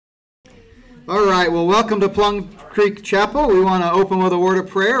All right, well, welcome to Plum Creek Chapel. We want to open with a word of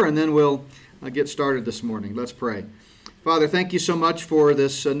prayer, and then we'll get started this morning. Let's pray. Father, thank you so much for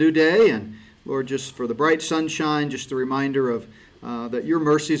this new day, and Lord, just for the bright sunshine, just a reminder of that your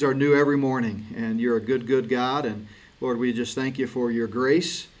mercies are new every morning, and you're a good, good God. And Lord, we just thank you for your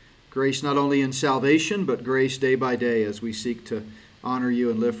grace not only in salvation, but grace day by day as we seek to honor you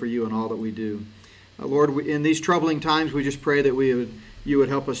and live for you in all that we do. Lord, in these troubling times, we just pray that you would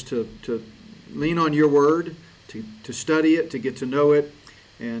help us to lean on your word, to study it, to get to know it,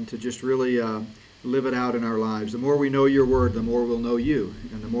 and to just really live it out in our lives. The more we know your word, the more we'll know you.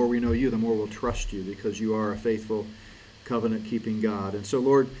 And the more we know you, the more we'll trust you, because you are a faithful, covenant-keeping God. And so,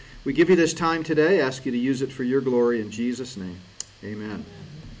 Lord, we give you this time today, ask you to use it for your glory in Jesus' name. Amen.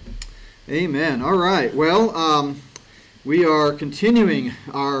 Amen. All right. Well, we are continuing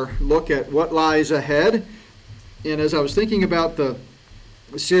our look at what lies ahead. And as I was thinking about the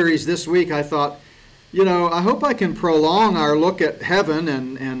series this week, I thought, I hope I can prolong our look at heaven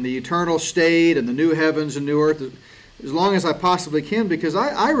and the eternal state and the new heavens and new earth as long as I possibly can, because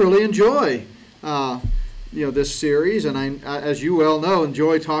I really enjoy this series, and I, as you well know,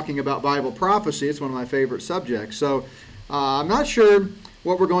 enjoy talking about Bible prophecy. It's one of my favorite subjects. So I'm not sure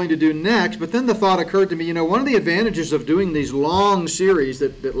what we're going to do next, but then the thought occurred to me, one of the advantages of doing these long series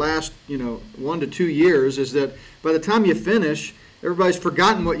that last 1 to 2 years is that by the time you finish, everybody's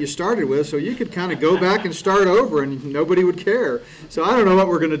forgotten what you started with, so you could kind of go back and start over and nobody would care. So I don't know what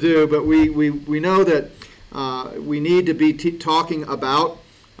we're going to do, but we know that we need to be talking about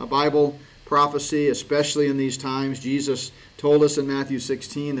Bible prophecy, especially in these times. Jesus told us in Matthew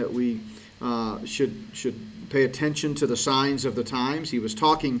 16 that we should pay attention to the signs of the times. He was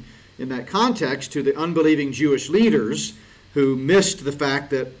talking in that context to the unbelieving Jewish leaders who missed the fact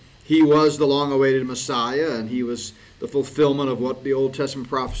that he was the long-awaited Messiah, and he was the fulfillment of what the Old Testament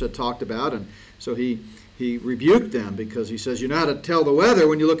prophets had talked about. And so he rebuked them, because he says, you know how to tell the weather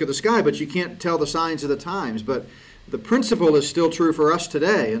when you look at the sky, but you can't tell the signs of the times. But the principle is still true for us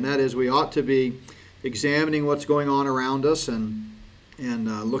today, and that is we ought to be examining what's going on around us and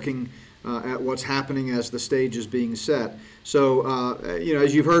looking at what's happening as the stage is being set. So,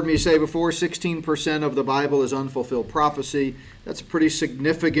 as you've heard me say before, 16% of the Bible is unfulfilled prophecy. That's a pretty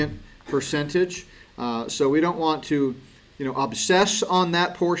significant percentage. So we don't want to, obsess on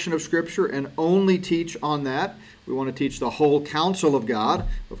that portion of Scripture and only teach on that. We want to teach the whole counsel of God,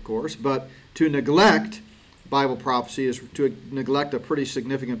 of course, but to neglect Bible prophecy is to neglect a pretty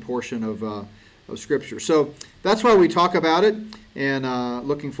significant portion of Scripture. So that's why we talk about it, and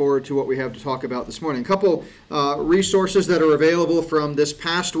looking forward to what we have to talk about this morning. A couple resources that are available from this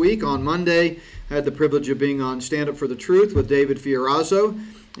past week. On Monday, I had the privilege of being on Stand Up for the Truth with David Fiorazo,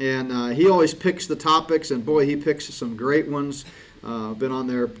 and he always picks the topics, and boy, he picks some great ones. Been on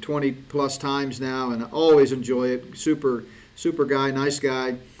there 20 plus times now, and I always enjoy it. Super guy, nice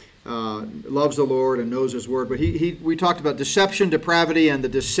guy. Loves the Lord and knows his word. But we talked about deception, depravity, and the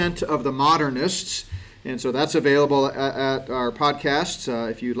descent of the modernists. And so that's available at our podcasts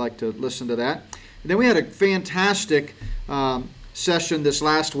if you'd like to listen to that. And then we had a fantastic session this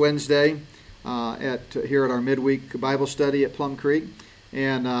last Wednesday here at our midweek Bible study at Plum Creek.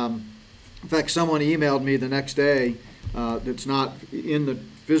 And in fact, someone emailed me the next day that's not in the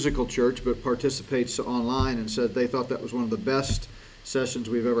physical church but participates online, and said they thought that was one of the best sessions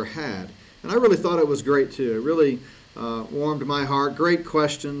we've ever had. And I really thought it was great too. It really warmed my heart. Great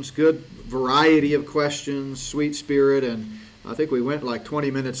questions, good variety of questions, sweet spirit, and I think we went like 20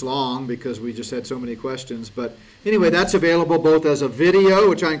 minutes long because we just had so many questions. But anyway, that's available both as a video,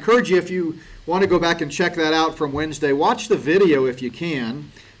 which I encourage you, if you want to go back and check that out from Wednesday, watch the video if you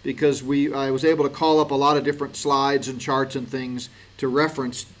can, because I was able to call up a lot of different slides and charts and things to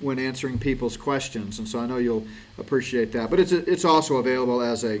reference when answering people's questions, and so I know you'll appreciate that. But it's also available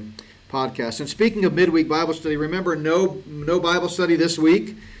as a podcast. And speaking of midweek Bible study, remember, no Bible study this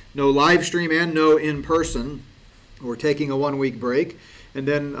week, no live stream, and no in person. We're taking a 1-week break, and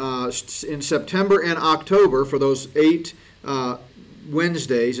then in September and October, for those 8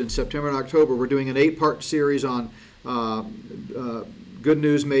 Wednesdays in September and October, we're doing an 8-part series on Good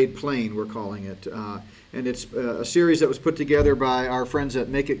News Made Plain, we're calling it. And it's a series that was put together by our friends at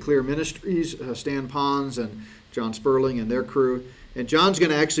Make It Clear Ministries, Stan Pons and John Sperling and their crew. And John's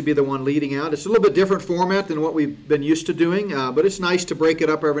going to actually be the one leading out. It's a little bit different format than what we've been used to doing, but it's nice to break it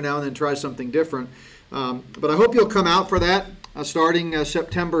up every now and then, try something different. But I hope you'll come out for that starting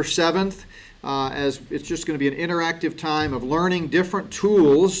September 7th, as it's just going to be an interactive time of learning different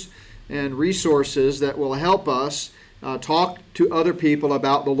tools and resources that will help us talk to other people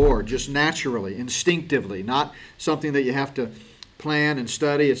about the Lord, just naturally, instinctively, not something that you have to plan and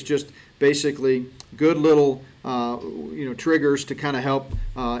study. It's just basically good little triggers to kind of help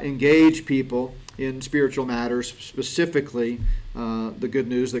engage people in spiritual matters, specifically the good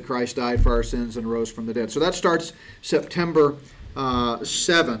news that Christ died for our sins and rose from the dead. So that starts September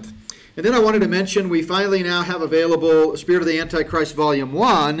 7th. And then I wanted to mention we finally now have available Spirit of the Antichrist Volume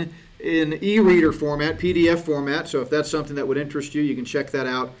 1 in e-reader format, PDF format. So if that's something that would interest you, you can check that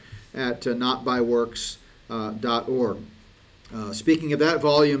out at notbyworks.org. Speaking of that,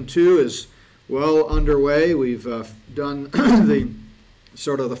 Volume 2 is well underway. We've done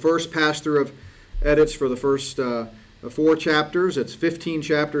the first pass-through of edits for the first 4 chapters. It's 15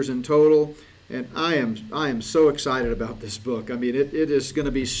 chapters in total, and I am so excited about this book. I mean, it is going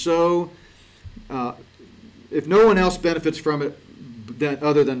to be so. If no one else benefits from it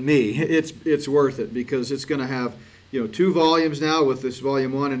other than me, it's worth it, because it's going to have 2 volumes now with this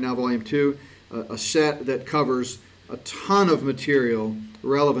Volume 1 and now Volume 2, a set that covers a ton of material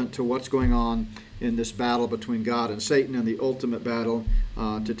relevant to what's going on in this battle between God and Satan, and the ultimate battle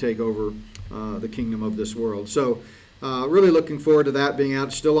to take over the kingdom of this world. So really looking forward to that being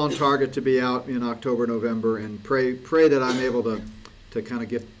out. Still on target to be out in October, November, and pray that I'm able to kind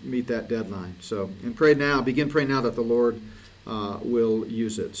of meet that deadline. So, and begin praying now that the Lord will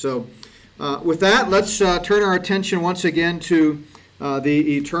use it. So with that, let's turn our attention once again to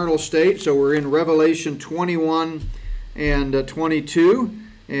the eternal state. So we're in Revelation 21 and 22.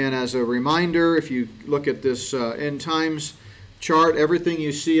 And as a reminder, if you look at this end times chart, everything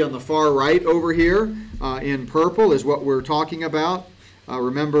you see on the far right over here in purple is what we're talking about.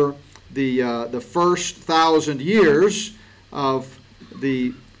 Remember, the first 1,000 years of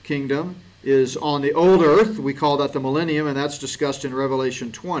the kingdom is on the old earth. We call that the millennium, and that's discussed in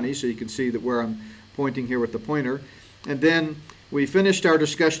Revelation 20, so you can see that where I'm pointing here with the pointer. And then we finished our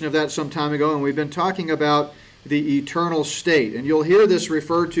discussion of that some time ago, and we've been talking about the eternal state. And you'll hear this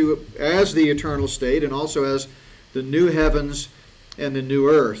referred to as the eternal state and also as the new heavens and the new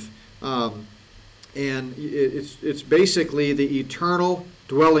earth. And it's basically the eternal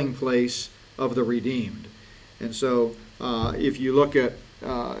dwelling place of the redeemed. And so if you look at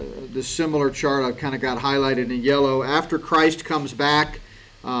the similar chart I've kind of got highlighted in yellow, after Christ comes back,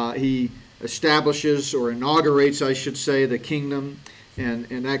 he establishes or inaugurates, I should say, the kingdom.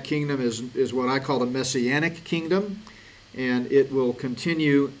 And that kingdom is what I call the Messianic kingdom. And it will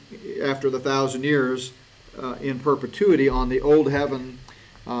continue after the 1,000 years in perpetuity on the old heaven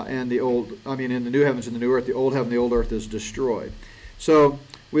in the new heavens and the new earth. The old heaven, the old earth is destroyed. So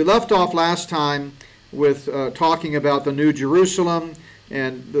we left off last time with talking about the New Jerusalem,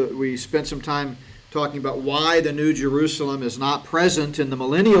 and we spent some time talking about why the New Jerusalem is not present in the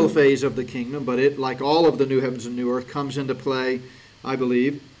millennial phase of the kingdom, but it, like all of the new heavens and new earth, comes into play, I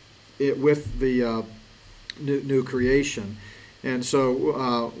believe, with the new creation. And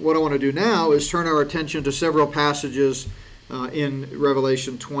so what I want to do now is turn our attention to several passages in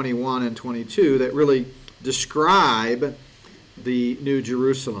Revelation 21 and 22 that really describe the New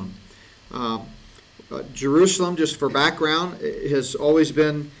Jerusalem. Jerusalem, just for background, has always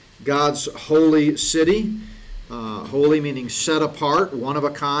been God's holy city. Holy meaning set apart, one of a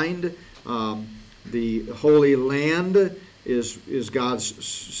kind. The Holy Land is God's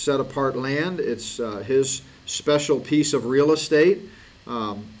set apart land. It's his special piece of real estate.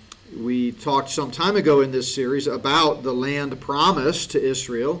 We talked some time ago in this series about the land promised to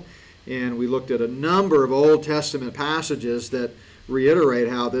Israel, and we looked at a number of Old Testament passages that reiterate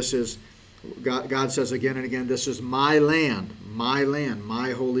how this is, God says again and again, this is my land,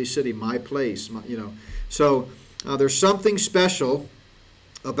 my holy city, my place. So there's something special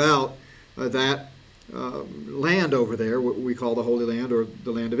about that land over there, what we call the Holy Land or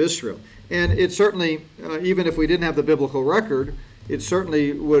the land of Israel. And it certainly, even if we didn't have the biblical record, it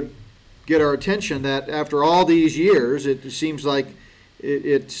certainly would get our attention that after all these years, it seems like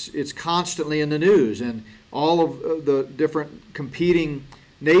it's constantly in the news, and all of the different competing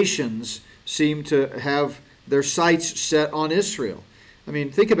nations seem to have their sights set on Israel. I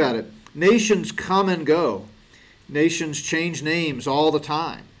mean, think about it. Nations come and go. Nations change names all the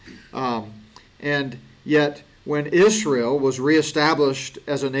time. And yet, when Israel was reestablished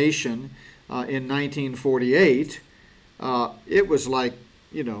as a nation in 1948, it was like,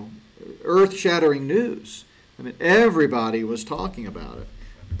 earth-shattering news. I mean, everybody was talking about it.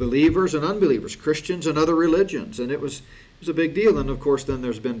 Believers and unbelievers, Christians and other religions. And it was a big deal. And, of course, then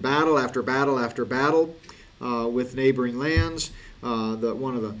there's been battle after battle after battle with neighboring lands.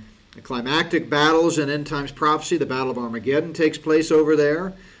 One of the climactic battles in end times prophecy, the Battle of Armageddon, takes place over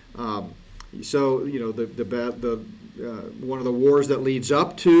there. So, one of the wars that leads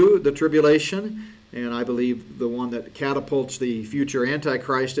up to the tribulation and I believe the one that catapults the future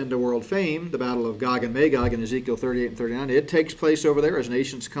Antichrist into world fame, the Battle of Gog and Magog in Ezekiel 38 and 39, it takes place over there as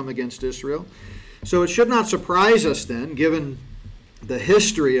nations come against Israel. So it should not surprise us then, given the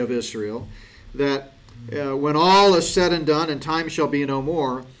history of Israel, that when all is said and done and time shall be no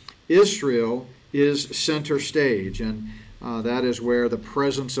more, Israel is center stage, and that is where the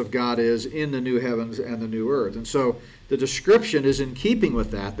presence of God is in the new heavens and the new earth. And so the description is in keeping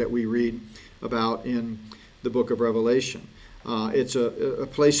with that we read about in the book of Revelation. It's a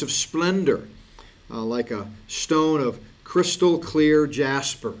place of splendor, like a stone of crystal clear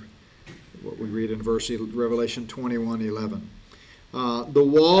jasper, what we read in Revelation 21:11. The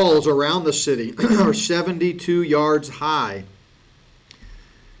walls around the city are 72 yards high.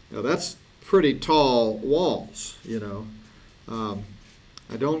 Now that's pretty tall walls,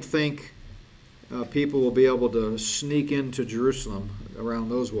 I don't think people will be able to sneak into Jerusalem around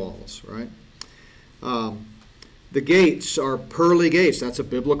those walls, right? The gates are pearly gates. That's a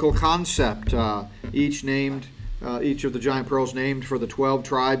biblical concept. Each of the giant pearls named for the 12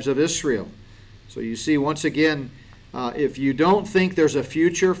 tribes of Israel. So you see, once again, if you don't think there's a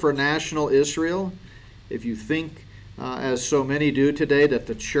future for national Israel, if you think, as so many do today, that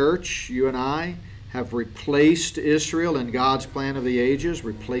the church, you and I, have replaced Israel in God's plan of the ages,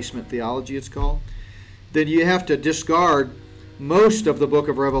 replacement theology it's called, then you have to discard most of the book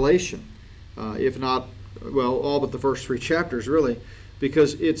of Revelation, if not, well, all but the first 3 chapters, really,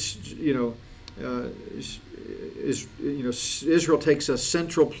 because Israel takes a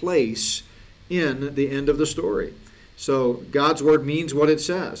central place in the end of the story. So God's word means what it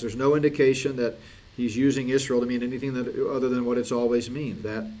says. There's no indication that he's using Israel to mean anything other than what it's always meant.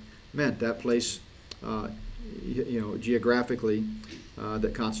 That place, geographically,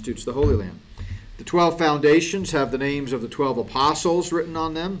 that constitutes the Holy Land. The 12 foundations have the names of the 12 apostles written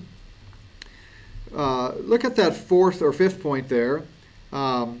on them. Look at that 4th or 5th point there.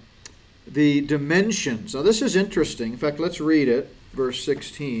 The dimensions. Now this is interesting. In fact, let's read it, verse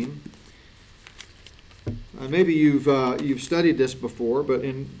 16. Maybe you've studied this before, but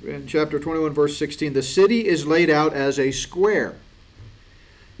in chapter 21, verse 16, the city is laid out as a square.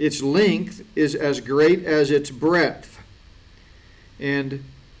 Its length is as great as its breadth. And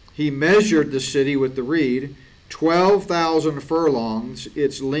he measured the city with the reed, 12,000 furlongs.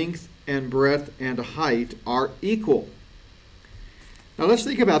 Its length and breadth and height are equal. Now let's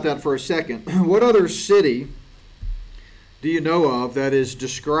think about that for a second. What other city do you know of that is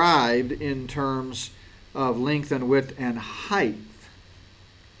described in terms of length and width and height?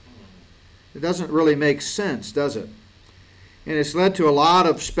 It doesn't really make sense, does it? And it's led to a lot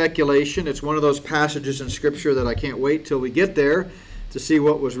of speculation. It's one of those passages in Scripture that I can't wait till we get there to see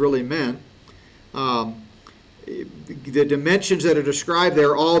what was really meant. The dimensions that are described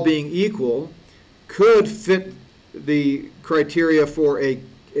there, all being equal, could fit the criteria for a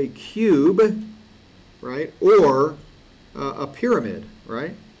cube, right, or a pyramid,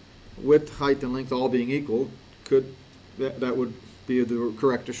 right? Width, height, and length all being equal, that would be the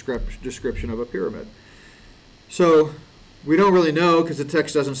correct description of a pyramid. So we don't really know because the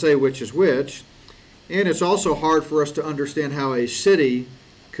text doesn't say which is which, and it's also hard for us to understand how a city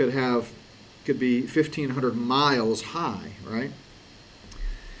could be 1,500 miles high, right?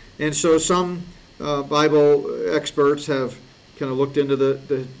 And so some Bible experts have kind of looked into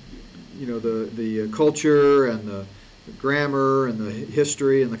the culture and the grammar and the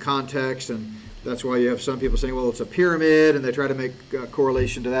history and the context, and that's why you have some people saying, well, it's a pyramid, and they try to make a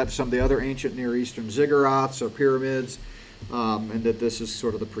correlation to that to some of the other ancient Near Eastern ziggurats or pyramids, and that this is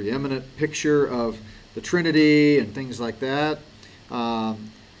sort of the preeminent picture of the Trinity and things like that.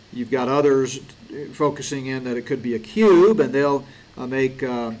 You've got others focusing in that it could be a cube, and they'll make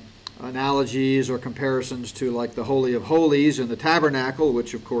analogies or comparisons to like the Holy of Holies and the tabernacle,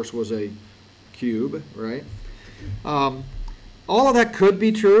 which of course was a cube, right? All of that could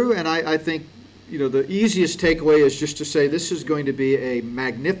be true, and I think the easiest takeaway is just to say this is going to be a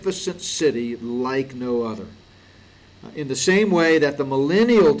magnificent city like no other. In the same way that the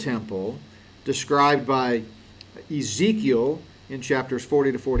millennial temple, described by Ezekiel in chapters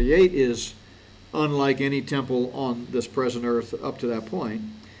 40 to 48, is unlike any temple on this present earth up to that point,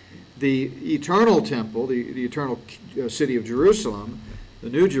 the eternal temple, the eternal city of Jerusalem,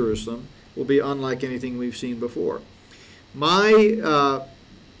 the New Jerusalem, will be unlike anything we've seen before. My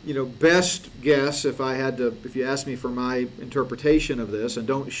best guess, if you ask me for my interpretation of this, and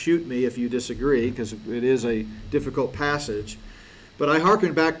don't shoot me if you disagree, because it is a difficult passage, but I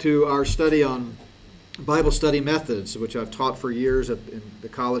hearken back to our study on Bible study methods, which I've taught for years in the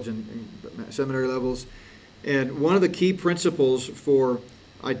college and seminary levels. And one of the key principles for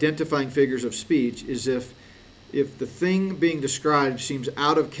identifying figures of speech is if the thing being described seems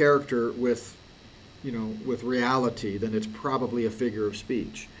out of character with reality, then it's probably a figure of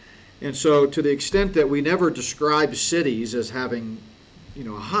speech. And so to the extent that we never describe cities as having, a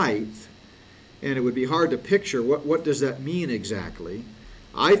height, and it would be hard to picture what does that mean exactly,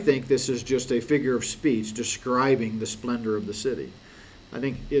 I think this is just a figure of speech describing the splendor of the city. I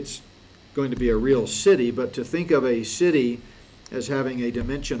think it's going to be a real city, but to think of a city as having a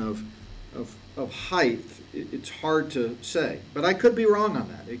dimension of height, it's hard to say. But I could be wrong on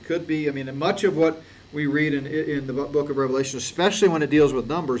that. It could be, much of what we read in the book of Revelation, especially when it deals with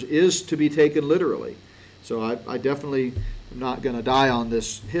numbers, is to be taken literally. So I definitely am not going to die on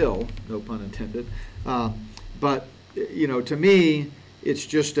this hill, no pun intended. But, to me, it's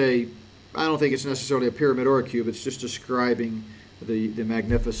just I don't think it's necessarily a pyramid or a cube. It's just describing the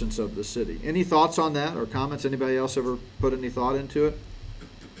magnificence of the city. Any thoughts on that or comments? Anybody else ever put any thought into it?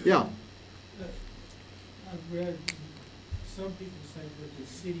 Yeah. I've read some people say that the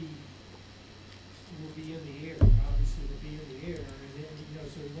city will be in the air. Obviously, will be in the air, and then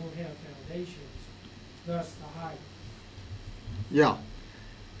so it won't have foundations. Thus, the height. Yeah.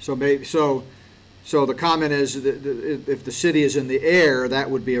 So the comment is that if the city is in the air, that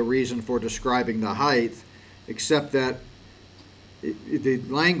would be a reason for describing the height, except that the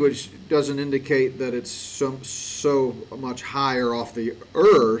language doesn't indicate that it's so much higher off the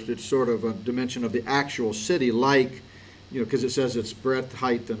earth. It's sort of a dimension of the actual city, like, because it says its breadth,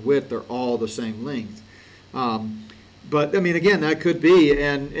 height, and width are all the same length. But, again, that could be.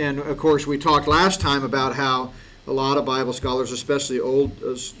 And of course, we talked last time about how a lot of Bible scholars, especially old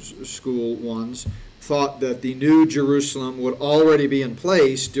school ones, thought that the New Jerusalem would already be in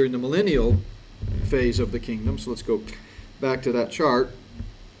place during the millennial phase of the kingdom. So let's go back to that chart.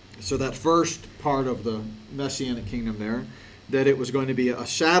 So that first part of the Messianic kingdom there, that it was going to be a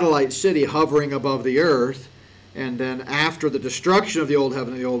satellite city hovering above the earth, and then after the destruction of the old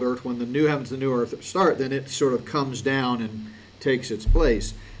heaven and the old earth, when the new heavens and the new earth start, then it sort of comes down and takes its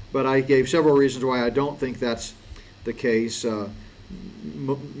place. But I gave several reasons why I don't think that's the case. The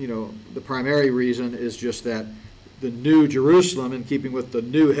primary reason is just that the New Jerusalem, in keeping with the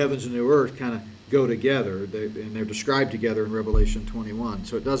new heavens and new earth, kind of go together, and they're described together in Revelation 21.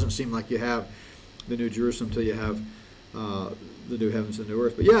 So it doesn't seem like you have the New Jerusalem until you have the new heavens and new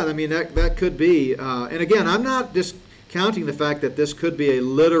earth. But yeah, that could be. And again, I'm not discounting the fact that this could be a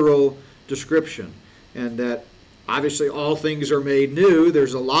literal description, and that obviously all things are made new.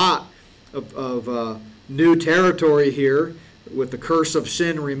 There's a lot of new territory here with the curse of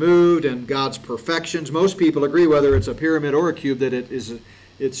sin removed and God's perfections. Most people agree, whether it's a pyramid or a cube, that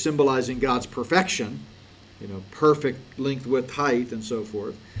it's symbolizing God's perfection, perfect length, width, height, and so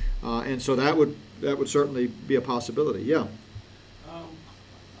forth. And so that would certainly be a possibility. Yeah.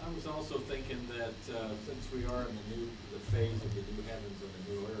 I was also thinking that since we are in the phase of the new heavens and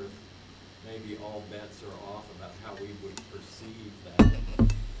the new earth, maybe all bets are off about how we would perceive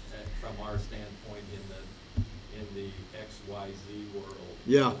that from our standpoint in the XYZ world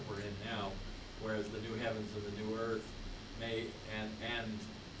that we're in now, whereas the new heavens and the new earth and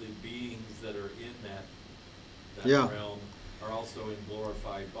the beings that are in that realm are also in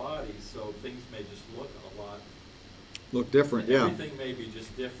glorified bodies, so things may just look different. Everything may be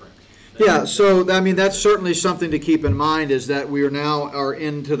just different. Yeah, so that's certainly something to keep in mind, is that we are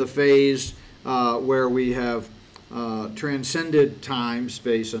into the phase where we have transcended time,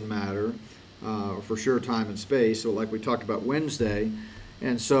 space, and matter, for sure time and space, so like we talked about Wednesday,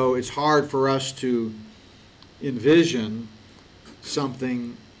 and so it's hard for us to envision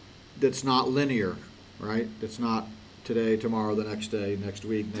something that's not linear, right? That's not today, tomorrow, the next day, next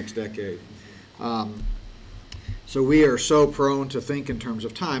week, next decade. So we are so prone to think in terms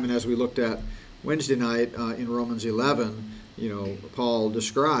of time, and as we looked at Wednesday night in Romans 11, Paul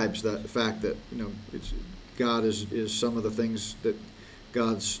describes the fact that God is some of the things that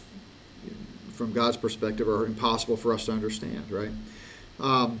from God's perspective are impossible for us to understand, right?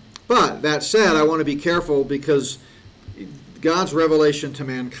 But that said, I want to be careful, because God's revelation to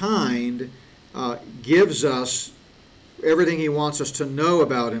mankind gives us everything he wants us to know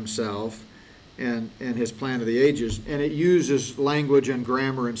about himself and his plan of the ages, and it uses language and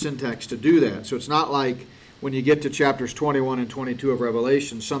grammar and syntax to do that. So it's not like when you get to chapters 21 and 22 of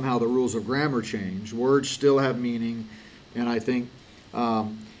Revelation, somehow the rules of grammar change. Words still have meaning, and I think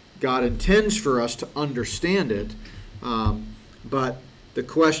God intends for us to understand it, but the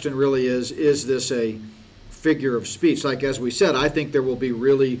question really is this a figure of speech? Like, as we said, I think there will be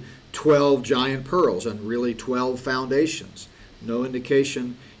really 12 giant pearls and really 12 foundations. No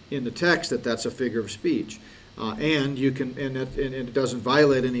indication in the text that that's a figure of speech. And it doesn't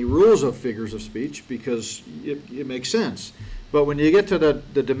violate any rules of figures of speech because it makes sense. But when you get to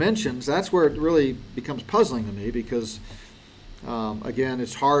the dimensions, that's where it really becomes puzzling to me because, again,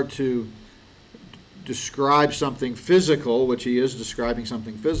 it's hard to describe something physical, which he is describing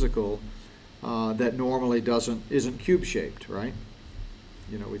something physical, that normally isn't cube-shaped, right?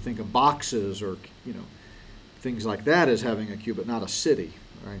 We think of boxes or, things like that as having a cube, but not a city,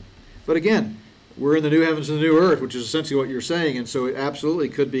 right? But again, we're in the new heavens and the new earth, which is essentially what you're saying, and so it absolutely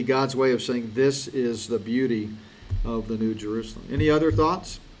could be God's way of saying this is the beauty of the New Jerusalem. Any other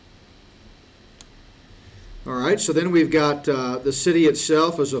thoughts? All right, so then we've got the city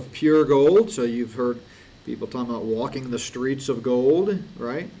itself is of pure gold. So you've heard people talking about walking the streets of gold,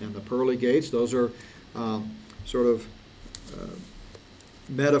 right? And the pearly gates. Those are sort of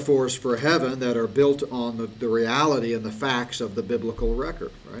metaphors for heaven that are built on the reality and the facts of the biblical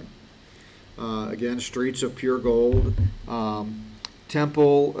record, right? Again, streets of pure gold.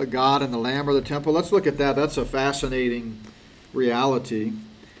 Temple, God and the Lamb are the temple. Let's look at that. That's a fascinating reality.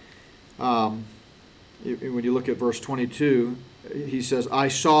 When you look at verse 22, he says, I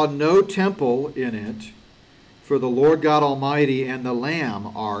saw no temple in it, for the Lord God Almighty and the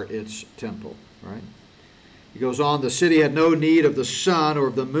Lamb are its temple. Right? He goes on, the city had no need of the sun or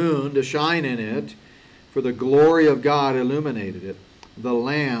of the moon to shine in it, for the glory of God illuminated it. The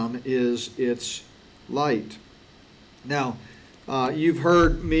Lamb is its light. Now, you've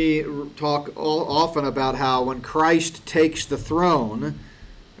heard me talk often about how when Christ takes the throne,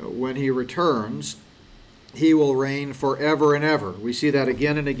 when he returns, he will reign forever and ever. We see that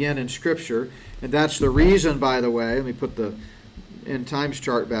again and again in Scripture. And that's the reason, by the way, let me put the end times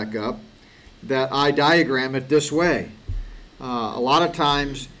chart back up, that I diagram it this way. A lot of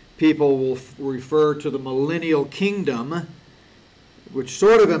times people will refer to the millennial kingdom, which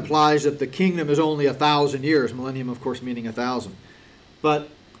sort of implies that the kingdom is only 1,000 years. Millennium, of course, meaning 1,000. But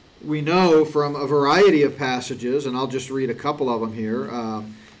we know from a variety of passages, and I'll just read a couple of them here,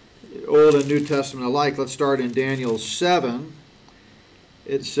 Old and New Testament alike. Let's start in Daniel 7.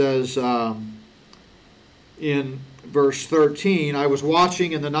 It says in verse 13, I was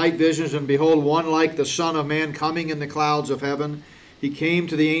watching in the night visions, and behold, one like the Son of Man coming in the clouds of heaven. He came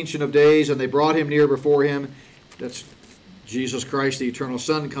to the Ancient of Days, and they brought him near before him. That's Jesus Christ, the eternal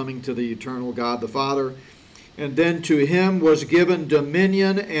Son, coming to the eternal God the Father. And then to him was given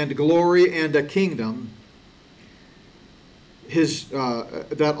dominion and glory and a kingdom,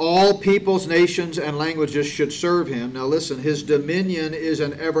 that all peoples, nations, and languages should serve him. Now listen, his dominion is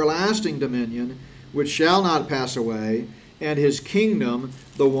an everlasting dominion, which shall not pass away, and his kingdom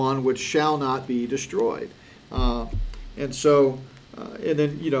the one which shall not be destroyed. And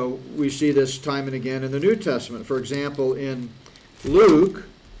then, we see this time and again in the New Testament. For example, in Luke,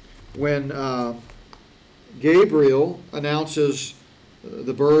 when Gabriel announces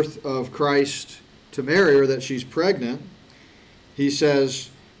the birth of Christ to Mary, or that she's pregnant, he says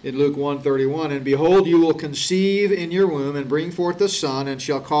in Luke 1:31, and behold, you will conceive in your womb and bring forth a son, and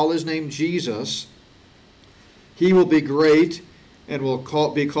shall call his name Jesus. He will be great and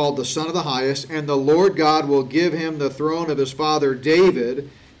will be called the Son of the Highest, and the Lord God will give him the throne of his father David,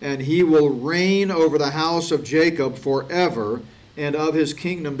 and he will reign over the house of Jacob forever, and of his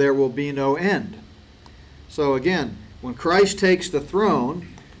kingdom there will be no end. So again, when Christ takes the throne,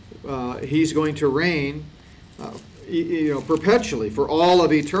 he's going to reign perpetually for all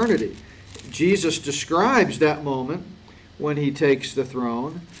of eternity. Jesus describes that moment when he takes the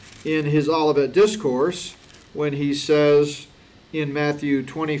throne in his Olivet Discourse, when he says in Matthew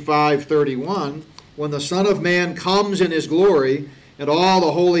 25:31, when the Son of Man comes in his glory and all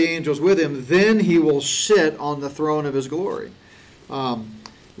the holy angels with him, then he will sit on the throne of his glory.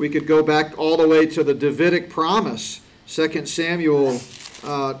 We could go back all the way to the Davidic promise, 2 Samuel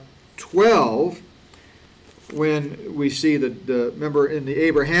 12, when we see remember in the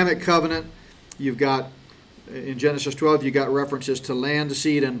Abrahamic covenant, you've got, in Genesis 12, you've got references to land,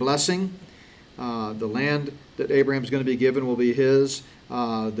 seed, and blessing. The land that Abraham's going to be given will be his.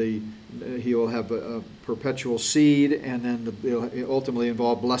 He will have a perpetual seed, and then it'll ultimately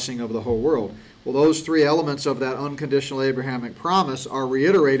involve blessing of the whole world. Well, those three elements of that unconditional Abrahamic promise are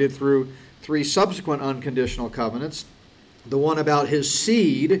reiterated through three subsequent unconditional covenants. The one about his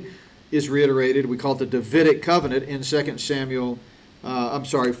seed is reiterated. We call it the Davidic covenant in 1 Samuel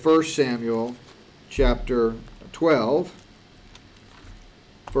chapter 12.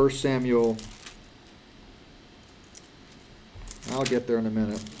 1 Samuel, I'll get there in a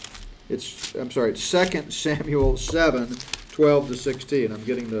minute. It's 2 Samuel 7, 12 to 16. I'm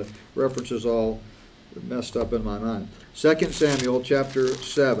getting the references all messed up in my mind. 2 Samuel chapter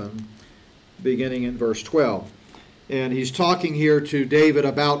 7, beginning in verse 12. And he's talking here to David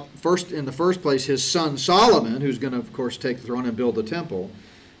about, in the first place, his son Solomon, who's going to, of course, take the throne and build the temple.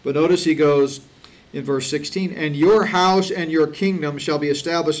 But notice he goes in verse 16, "And your house and your kingdom shall be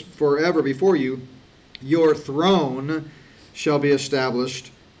established forever before you. Your throne shall be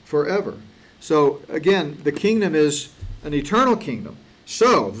established forever." So, again, the kingdom is an eternal kingdom.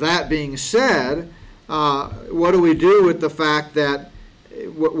 So, that being said, what do we do with the fact that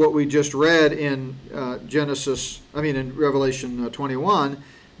what we just read in in Revelation 21,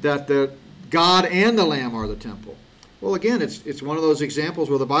 that the God and the Lamb are the temple? Well, again, it's one of those examples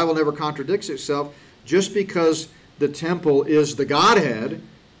where the Bible never contradicts itself. Just because the temple is the Godhead,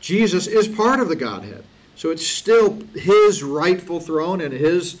 Jesus is part of the Godhead. So it's still his rightful throne and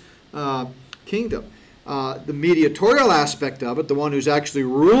his kingdom. The mediatorial aspect of it, the one who's actually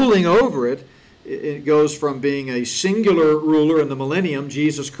ruling over it, it goes from being a singular ruler in the millennium,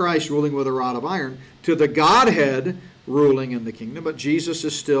 Jesus Christ ruling with a rod of iron, to the Godhead ruling in the kingdom. But Jesus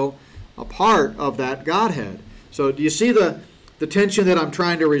is still a part of that Godhead. So do you see the tension that I'm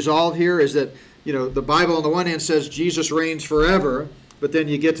trying to resolve here? Is that, the Bible on the one hand says Jesus reigns forever, but then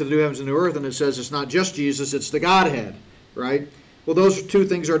you get to the new heavens and new earth and it says it's not just Jesus, it's the Godhead, right? Well, those two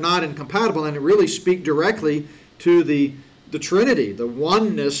things are not incompatible, and it really speak directly to the Trinity, the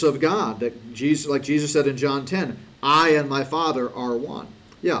oneness of God. That Jesus, like Jesus said in John 10, "I and my Father are one."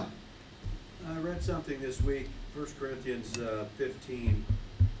 Yeah. I read something this week, 1 Corinthians 15,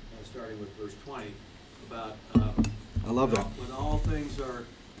 starting with verse 20, about I love that. when all things are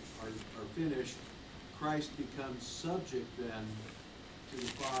finished, Christ becomes subject then to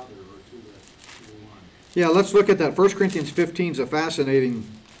the Father, or to the one. Yeah, let's look at that. 1 Corinthians 15 is a fascinating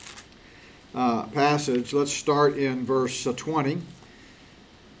passage. Let's start in verse 20.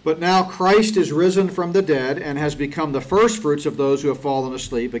 "But now Christ is risen from the dead and has become the firstfruits of those who have fallen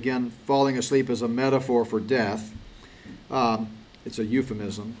asleep." Again, falling asleep is a metaphor for death. It's a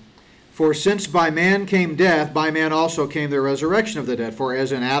euphemism. "For since by man came death, by man also came the resurrection of the dead. For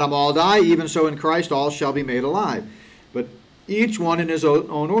as in Adam all die, even so in Christ all shall be made alive. But each one in his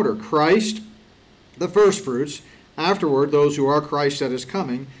own order. Christ, the firstfruits, afterward those who are Christ at his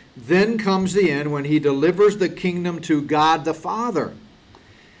coming. Then comes the end, when he delivers the kingdom to God the Father,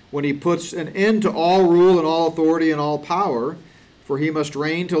 when he puts an end to all rule and all authority and all power, for he must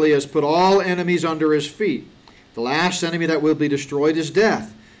reign till he has put all enemies under his feet. The last enemy that will be destroyed is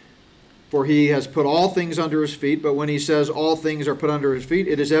death, for he has put all things under his feet. But when he says all things are put under his feet,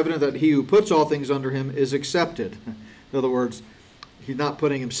 it is evident that he who puts all things under him is accepted." In other words, he's not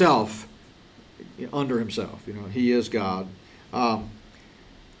putting himself under himself. He is God.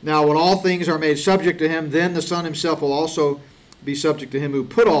 "Now when all things are made subject to him, then the Son himself will also be subject to him who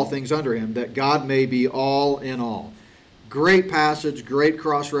put all things under him, that God may be all in all." Great passage, great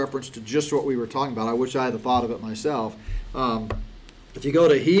cross-reference to just what we were talking about. I wish I had thought of it myself. If you go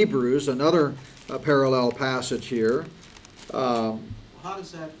to Hebrews, another parallel passage here. How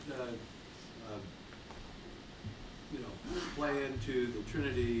does that play into the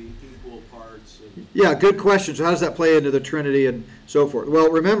Trinity, equal parts? Yeah, good question. So how does that play into the Trinity and so forth? Well,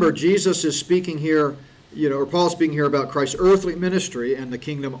 remember, Jesus is speaking here, or Paul's speaking here about Christ's earthly ministry and the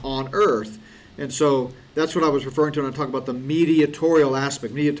kingdom on earth. And so that's what I was referring to when I talk about the mediatorial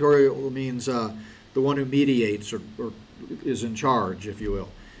aspect. Mediatorial means the one who mediates or is in charge, if you will.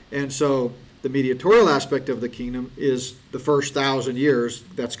 And so the mediatorial aspect of the kingdom is the first 1,000 years.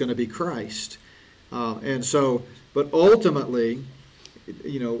 That's going to be Christ. But ultimately,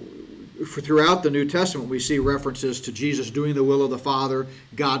 throughout the New Testament, we see references to Jesus doing the will of the Father.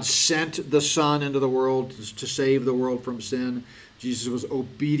 God sent the Son into the world to save the world from sin. Jesus was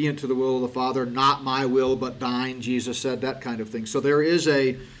obedient to the will of the Father. "Not my will, but thine," Jesus said, that kind of thing. So there is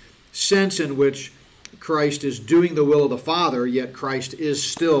a sense in which Christ is doing the will of the Father, yet Christ is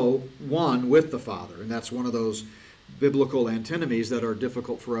still one with the Father. And that's one of those biblical antinomies that are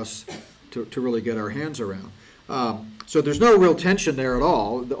difficult for us to really get our hands around. So there's no real tension there at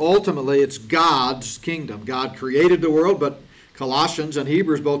all. Ultimately, it's God's kingdom. God created the world, but Colossians and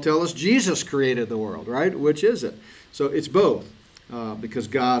Hebrews both tell us Jesus created the world, right? Which is it? So it's both, because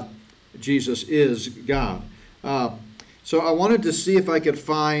Jesus is God. So I wanted to see if I could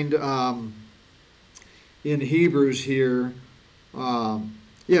find in Hebrews here.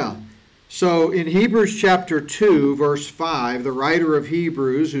 So in Hebrews chapter 2, verse 5, the writer of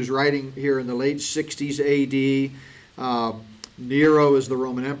Hebrews, who's writing here in the late 60s A.D., Nero is the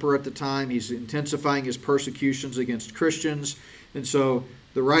Roman emperor at the time. He's intensifying his persecutions against Christians. And so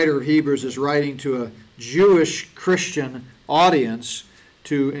the writer of Hebrews is writing to a Jewish Christian audience,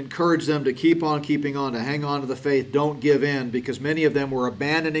 to encourage them to keep on keeping on, to hang on to the faith, don't give in, because many of them were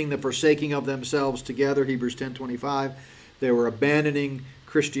abandoning the forsaking of themselves together, Hebrews 10:25. They were abandoning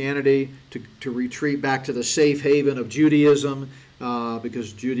Christianity to retreat back to the safe haven of Judaism,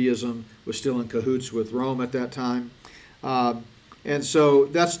 because Judaism was still in cahoots with Rome at that time. And so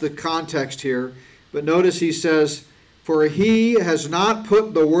that's the context here. But notice he says, "For he has not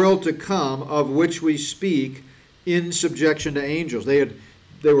put the world to come of which we speak in subjection to angels."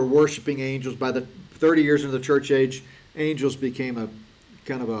 They were worshiping angels. By the 30 years into the church age, angels became a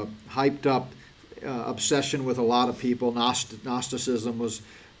kind of a hyped up obsession with a lot of people. Gnosticism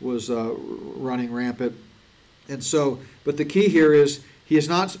was running rampant. And so, but the key here is he has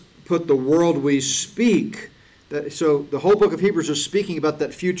not put the world we speak. So the whole book of Hebrews is speaking about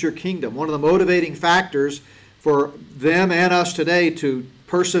that future kingdom. One of the motivating factors for them and us today to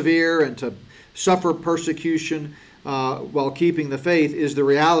persevere and to suffer persecution while keeping the faith is the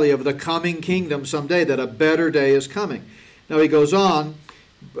reality of the coming kingdom someday, that a better day is coming. Now he goes on,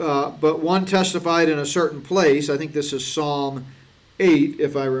 but one testified in a certain place. I think this is Psalm 8,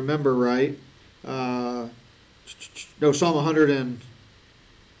 if I remember right. No, Psalm 100 and...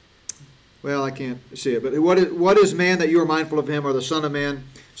 Well, I can't see it. But what is man that you are mindful of him, or the Son of Man?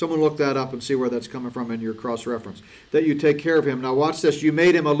 Someone look that up and see where that's coming from in your cross-reference. That you take care of him. Now watch this. You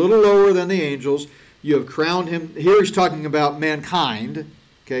made him a little lower than the angels. You have crowned him. Here he's talking about mankind.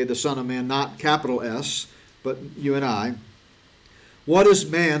 Okay, the Son of Man, not capital S, but you and I. What is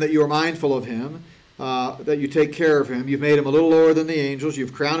man that you are mindful of him, that you take care of him? You've made him a little lower than the angels.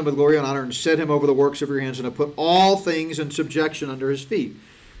 You've crowned him with glory and honor and set him over the works of your hands and have put all things in subjection under his feet.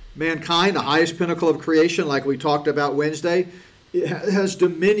 Mankind, the highest pinnacle of creation, like we talked about Wednesday, it has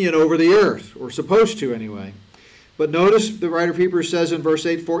dominion over the earth, or supposed to anyway. But notice the writer of Hebrews says in verse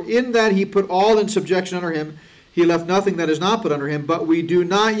 8, "For in that he put all in subjection under him, he left nothing that is not put under him, but we do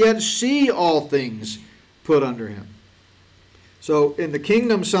not yet see all things put under him." So in the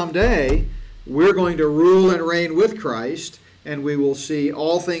kingdom someday, we're going to rule and reign with Christ, and we will see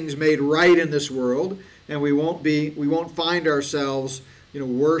all things made right in this world, and we won't find ourselves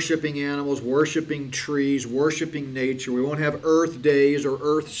worshiping animals, worshiping trees, worshiping nature. We won't have earth days or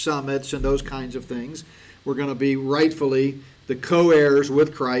earth summits and those kinds of things. We're going to be rightfully the co-heirs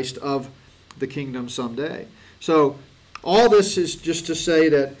with Christ of the kingdom someday. So all this is just to say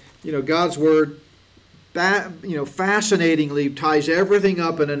that God's word fascinatingly ties everything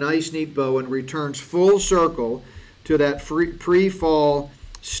up in a nice neat bow and returns full circle to that pre-fall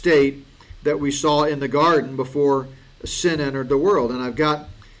state that we saw in the garden before sin entered the world. And I've got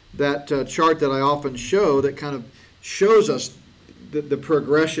that chart that I often show that kind of shows us the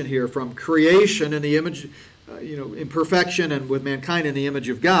progression here from creation in the image, in perfection and with mankind in the image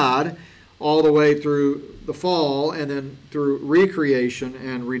of God, all the way through the fall and then through recreation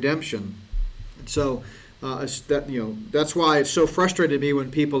and redemption. And so that's why it's so frustrating to me when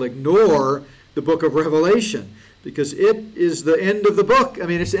people ignore the book of Revelation, because it is the end of the book. I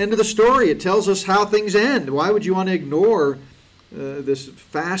mean, it's the end of the story. It tells us how things end. Why would you want to ignore this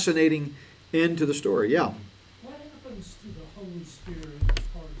fascinating end to the story? Yeah. What happens to the Holy Spirit as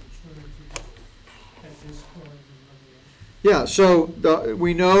part of the Trinity at this point in Revelation? Yeah, so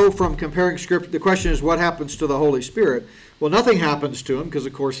we know from comparing Scripture, the question is what happens to the Holy Spirit? Well, nothing happens to him because,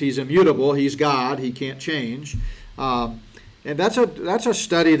 of course, he's immutable. He's God. He can't change. And that's a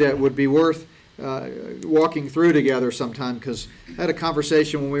study that would be worth walking through together sometime, because I had a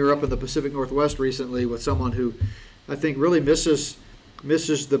conversation when we were up in the Pacific Northwest recently with someone who I think really misses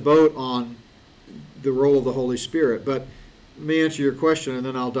the boat on the role of the Holy Spirit. But let me answer your question and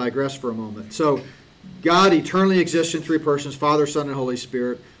then I'll digress for a moment. So God eternally exists in three persons, Father, Son, and Holy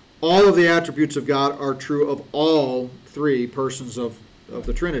Spirit. All of the attributes of God are true of all three persons of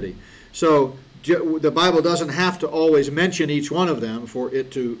the Trinity. So the Bible doesn't have to always mention each one of them for it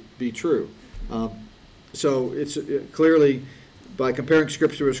to be true. So it's clearly, by comparing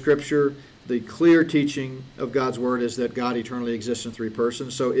Scripture with Scripture, the clear teaching of God's Word is that God eternally exists in three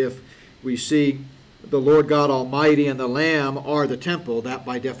persons. So if we see the Lord God Almighty and the Lamb are the temple, that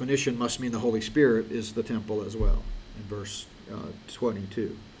by definition must mean the Holy Spirit is the temple as well, in verse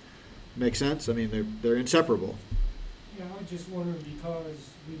 22. Make sense? I mean, they're inseparable. Yeah, I just wondered, because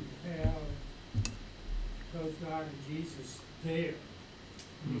we have both God and Jesus there.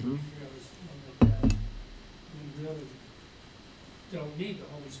 Mm-hmm. We really don't need the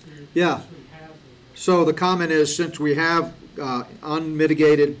Holy Spirit. Yeah. Because we have them. So the comment is, since we have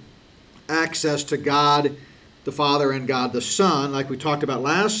unmitigated access to God the Father and God the Son, like we talked about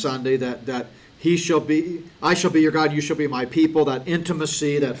last Sunday, that I shall be your God, you shall be my people, that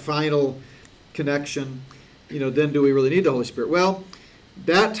intimacy, that final connection, then do we really need the Holy Spirit? Well,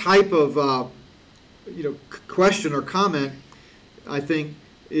 that type of question or comment, I think,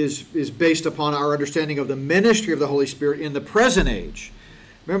 is based upon our understanding of the ministry of the Holy Spirit in the present age.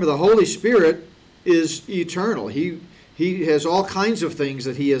 Remember, the Holy Spirit is eternal. He has all kinds of things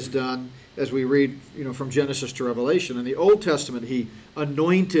that he has done, as we read, from Genesis to Revelation. In the Old Testament, he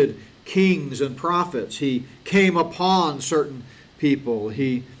anointed kings and prophets. He came upon certain people.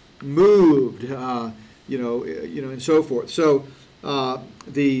 He moved, and so forth. So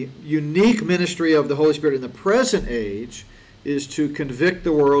the unique ministry of the Holy Spirit in the present age is to convict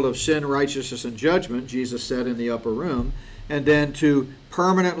the world of sin, righteousness, and judgment, Jesus said in the upper room, and then to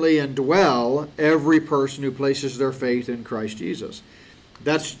permanently indwell every person who places their faith in Christ Jesus.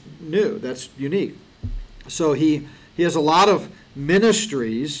 That's new. That's unique. So he has a lot of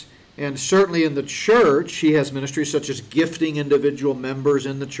ministries, and certainly in the church he has ministries such as gifting individual members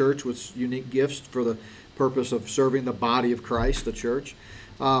in the church with unique gifts for the purpose of serving the body of Christ, the church.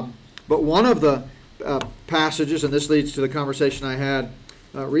 But one of the passages, and this leads to the conversation I had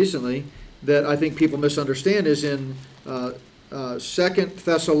recently, that I think people misunderstand is in 2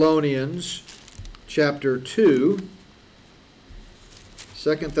 Thessalonians chapter 2.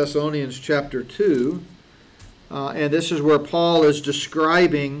 2 Thessalonians chapter 2. And this is where Paul is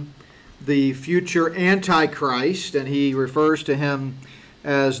describing the future Antichrist, and he refers to him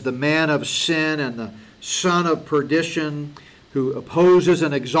as the man of sin and the son of perdition, who opposes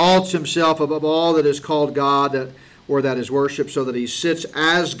and exalts himself above all that is called God or that is worshipped, so that he sits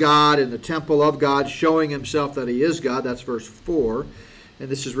as God in the temple of God, showing himself that he is God. That's verse 4. And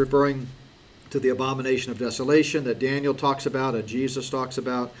this is referring to the abomination of desolation that Daniel talks about and Jesus talks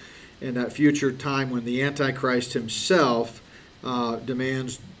about, in that future time when the Antichrist himself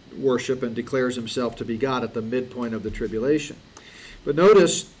demands worship and declares himself to be God at the midpoint of the tribulation. But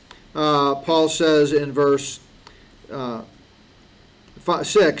notice Paul says in verse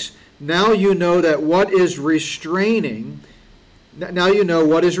 6, now you know what is restraining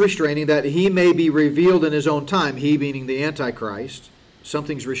that he may be revealed in his own time, he meaning the Antichrist.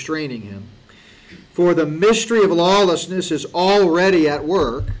 Something's restraining him. For the mystery of lawlessness is already at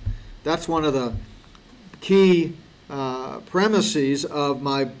work. That's one of the key premises of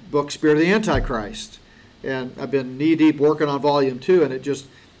my book, Spirit of the Antichrist. And I've been knee-deep working on volume 2, and it just,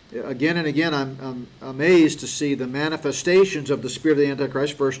 again and again, I'm amazed to see the manifestations of the Spirit of the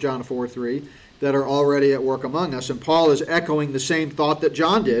Antichrist, 1 John 4:3, that are already at work among us. And Paul is echoing the same thought that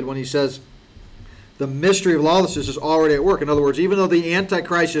John did when he says the mystery of lawlessness is already at work. In other words, even though the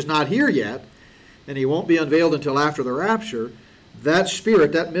Antichrist is not here yet, and he won't be unveiled until after the rapture, that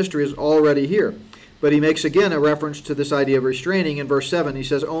spirit, that mystery is already here. But he makes again a reference to this idea of restraining in verse 7. He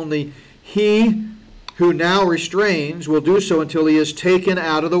says, only he who now restrains will do so until he is taken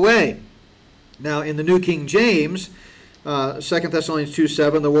out of the way. Now, in the New King James, 2 Thessalonians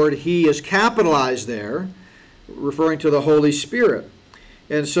 2:7, the word he is capitalized there, referring to the Holy Spirit.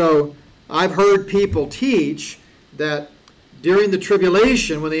 And so I've heard people teach that during the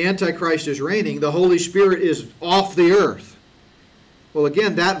tribulation, when the Antichrist is reigning, the Holy Spirit is off the earth. Well,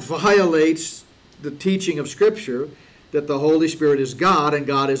 again, that violates the teaching of Scripture that the Holy Spirit is God and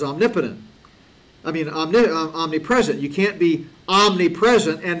God is omnipotent. Omnipresent. You can't be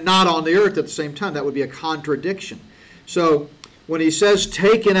omnipresent and not on the earth at the same time. That would be a contradiction. So when he says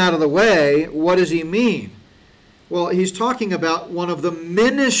taken out of the way, what does he mean? Well, he's talking about one of the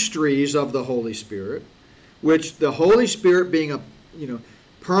ministries of the Holy Spirit, which the Holy Spirit being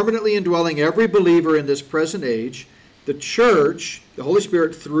permanently indwelling every believer in this present age, the church, the Holy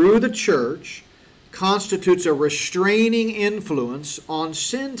Spirit through the church, constitutes a restraining influence on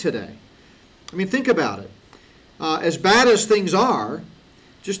sin today. I mean, think about it. As bad as things are,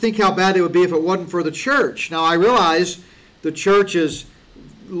 just think how bad it would be if it wasn't for the church. Now, I realize the church is,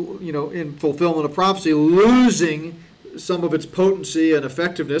 in fulfillment of prophecy, losing some of its potency and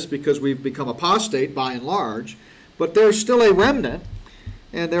effectiveness because we've become apostate by and large, but there's still a remnant,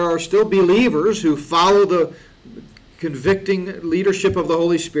 and there are still believers who follow the convicting leadership of the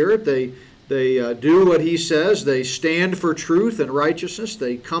Holy Spirit. They do what he says. They stand for truth and righteousness.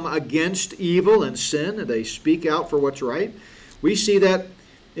 They come against evil and sin, and they speak out for what's right. We see that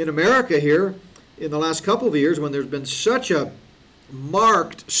in America here in the last couple of years when there's been such a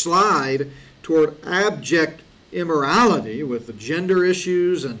marked slide toward abject immorality with the gender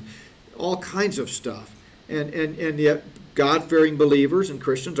issues and all kinds of stuff. And yet God-fearing believers and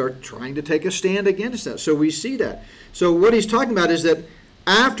Christians are trying to take a stand against that. So we see that. So what he's talking about is that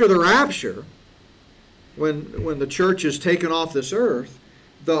after the rapture, when the church is taken off this earth,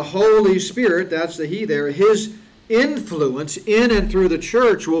 the Holy Spirit, that's the he there, his influence in and through the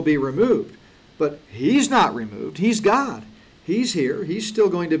church will be removed. But he's not removed. He's God. He's here. He's still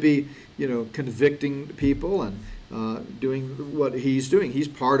going to be, convicting people and doing what he's doing. He's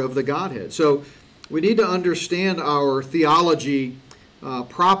part of the Godhead. So we need to understand our theology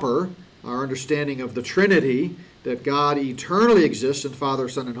proper, our understanding of the Trinity, that God eternally exists in Father,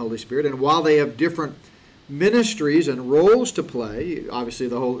 Son, and Holy Spirit. And while they have different ministries and roles to play, obviously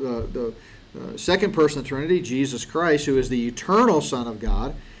the second person of the Trinity, Jesus Christ, who is the eternal Son of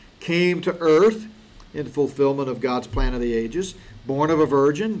God, came to earth in fulfillment of God's plan of the ages, born of a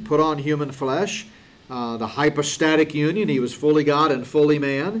virgin, put on human flesh, the hypostatic union. He was fully God and fully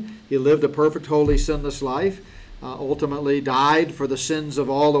man. He lived a perfect, holy, sinless life, ultimately died for the sins of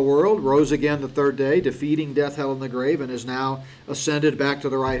all the world, rose again the third day, defeating death, hell, and the grave, and is now ascended back to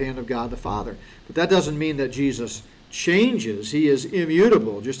the right hand of God the Father. But that doesn't mean that Jesus changes. He is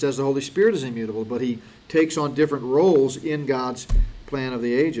immutable, just as the Holy Spirit is immutable, but he takes on different roles in God's plan of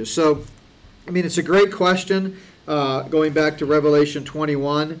the ages. So, it's a great question, going back to Revelation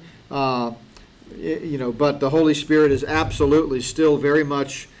 21, but the Holy Spirit is absolutely still very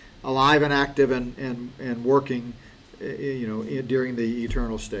much alive and active and working, during the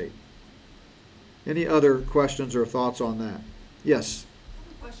eternal state. Any other questions or thoughts on that? Yes? I have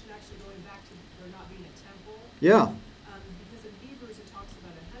a question actually going back to there not being a temple. Yeah. Because in Hebrews it talks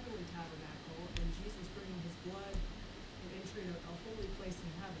about a heavenly tabernacle and Jesus bringing his blood and entering a holy place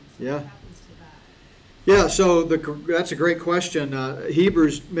in heaven. So Yeah. what happens to that? Yeah, so that's a great question.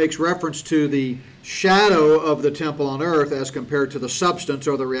 Hebrews makes reference to the shadow of the temple on earth as compared to the substance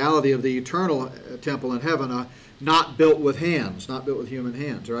or the reality of the eternal temple in heaven, not built with hands, not built with human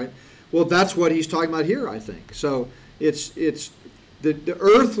hands, right? Well, that's what he's talking about here, I think. So it's the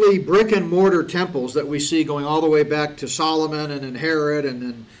earthly brick and mortar temples that we see going all the way back to Solomon and then Herod and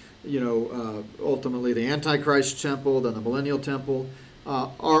then, ultimately the Antichrist temple, then the millennial temple,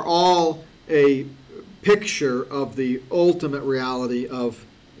 are all a picture of the ultimate reality of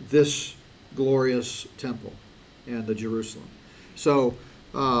this glorious temple and the Jerusalem. So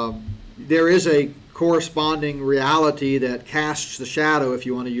there is a corresponding reality that casts the shadow, if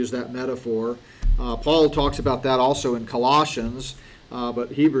you want to use that metaphor. Paul talks about that also in Colossians,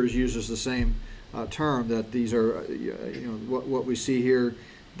 but Hebrews uses the same term, that these are, what we see here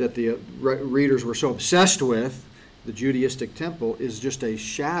that the readers were so obsessed with, the Judaistic temple, is just a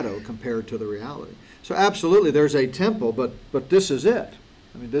shadow compared to the reality. So absolutely, there's a temple, but this is it.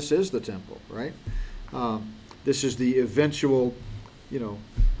 This is the temple, right? This is the eventual,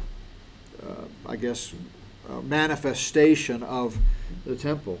 manifestation of the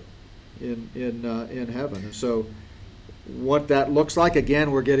temple in heaven. And so what that looks like,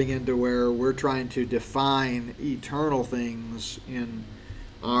 again, we're getting into where we're trying to define eternal things in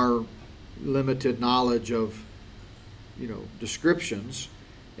our limited knowledge of, descriptions.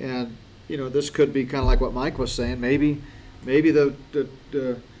 And, this could be kind of like what Mike was saying. Maybe the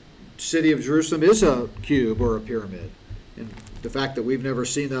city of Jerusalem is a cube or a pyramid. And the fact that we've never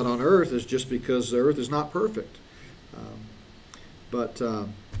seen that on earth is just because the earth is not perfect. But so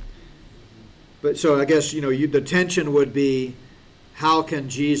I guess, the tension would be, how can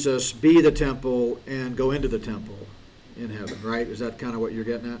Jesus be the temple and go into the temple in heaven, right? Is that kind of what you're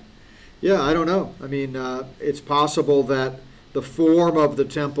getting at? Yeah, I don't know. It's possible that the form of the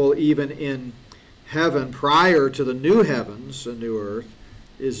temple, even in heaven, prior to the new heavens and new earth,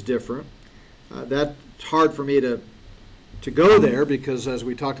 is different. That's hard for me to go there, because as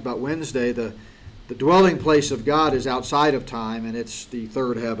we talked about Wednesday, the dwelling place of God is outside of time, and it's the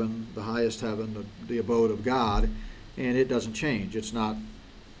third heaven, the highest heaven, the abode of God, and it doesn't change. It's not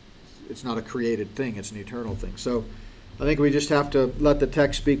a created thing, it's an eternal thing. So I think we just have to let the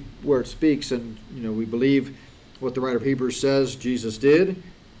text speak where it speaks, and we believe what the writer of Hebrews says Jesus did,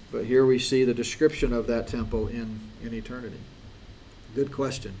 but here we see the description of that temple in eternity. Good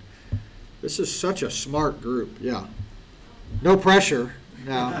question. This is such a smart group. Yeah. No pressure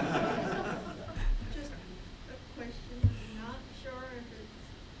now. Just a question, I'm not sure if it's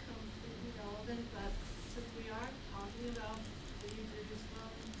completely relevant, but since we are talking about the New Jerusalem,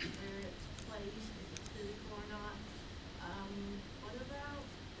 where it's placed, if it's physical or not, what about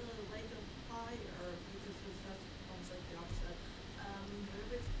the lake of fire? Because that's almost like the opposite. Where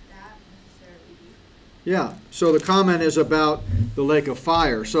would that necessarily be? Yeah, so the comment is about the lake of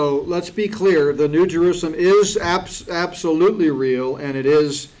fire. So let's be clear, the New Jerusalem is absolutely real, and it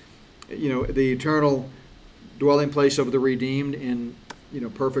is, the eternal dwelling place of the redeemed in,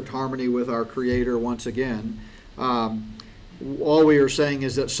 perfect harmony with our Creator once again. All we are saying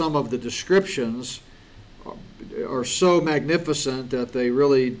is that some of the descriptions are so magnificent that they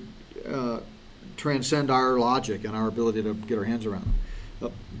really transcend our logic and our ability to get our hands around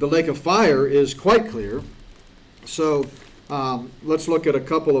them. The lake of fire is quite clear. So Let's look at a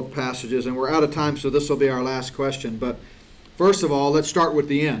couple of passages, and we're out of time, so this will be our last question. But first of all, let's start with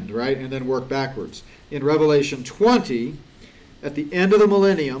the end, right, and then work backwards. In Revelation 20, at the end of the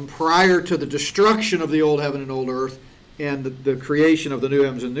millennium, prior to the destruction of the old heaven and old earth and the creation of the new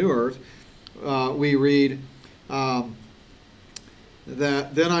heavens and new earth, we read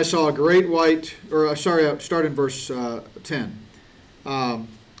that then I saw a great white, or sorry, I'll start in verse 10.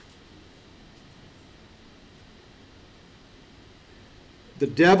 The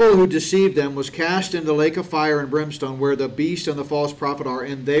devil who deceived them was cast into the lake of fire and brimstone, where the beast and the false prophet are,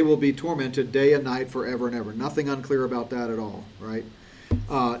 and they will be tormented day and night forever and ever. Nothing unclear about that at all, right?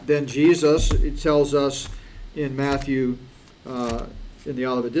 Then Jesus, it tells us in Matthew, in the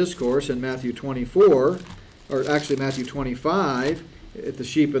Olivet Discourse, in Matthew 24, or actually Matthew 25, at the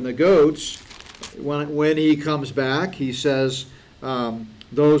sheep and the goats, when he comes back, he says,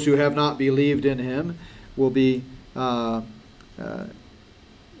 those who have not believed in him will be...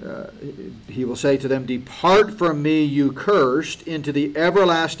 he will say to them, "Depart from me, you cursed, into the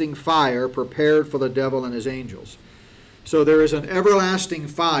everlasting fire prepared for the devil and his angels." So there is an everlasting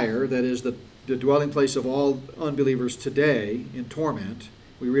fire that is the dwelling place of all unbelievers today in torment.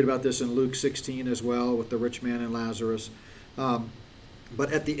 We read about this in Luke 16 as well with the rich man and Lazarus.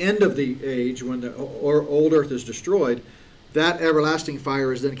 But at the end of the age, when the old earth is destroyed, that everlasting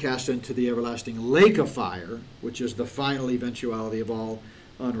fire is then cast into the everlasting lake of fire, which is the final eventuality of all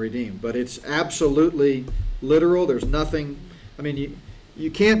unredeemed. But it's absolutely literal. There's nothing, I mean,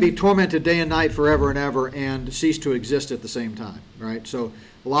 you can't be tormented day and night forever and ever and cease to exist at the same time, right? So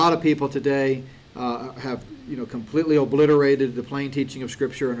a lot of people today have completely obliterated the plain teaching of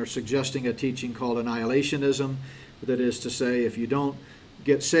Scripture and are suggesting a teaching called annihilationism, that is to say, if you don't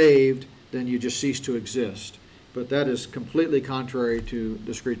get saved, then you just cease to exist. But that is completely contrary to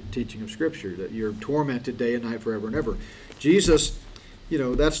the teaching of Scripture, that you're tormented day and night forever and ever. Jesus,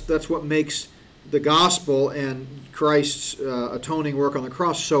 that's what makes the gospel and Christ's atoning work on the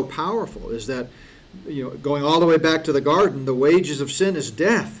cross so powerful, is that, going all the way back to the garden, the wages of sin is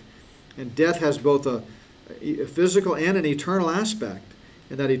death. And death has both a physical and an eternal aspect.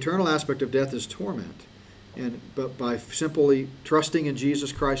 And that eternal aspect of death is torment. But by simply trusting in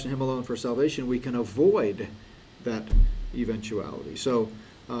Jesus Christ and Him alone for salvation, we can avoid that eventuality. So,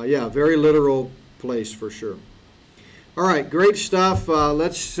 very literal place for sure. All right, great stuff.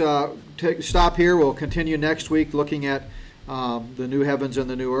 Let's stop here. We'll continue next week looking at the new heavens and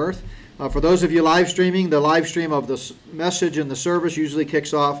the new earth. For those of you live streaming, the live stream of the message and the service usually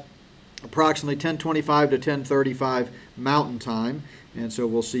kicks off approximately 10:25 to 10:35 Mountain Time, and so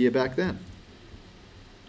we'll see you back then.